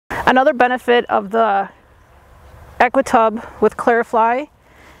Another benefit of the EquiTub with Clarifly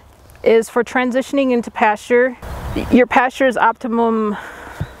is for transitioning into pasture. Your pasture is optimum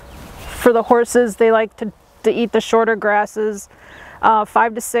for the horses. They like to eat the shorter grasses,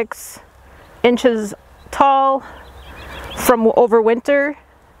 5 to 6 inches tall from over winter.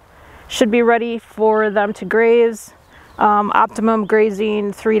 Should be ready for them to graze. Optimum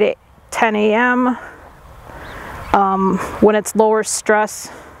grazing 3 to 10 a.m. When it's lower stress,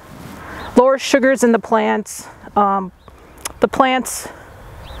 lower sugars in the plants. The plants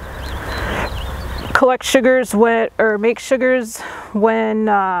collect sugars make sugars when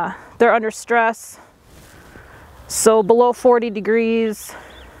they're under stress. So below 40 degrees,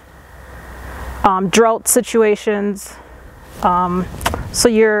 drought situations. So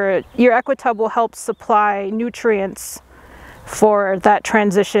your EquiTub will help supply nutrients for that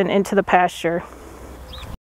transition into the pasture.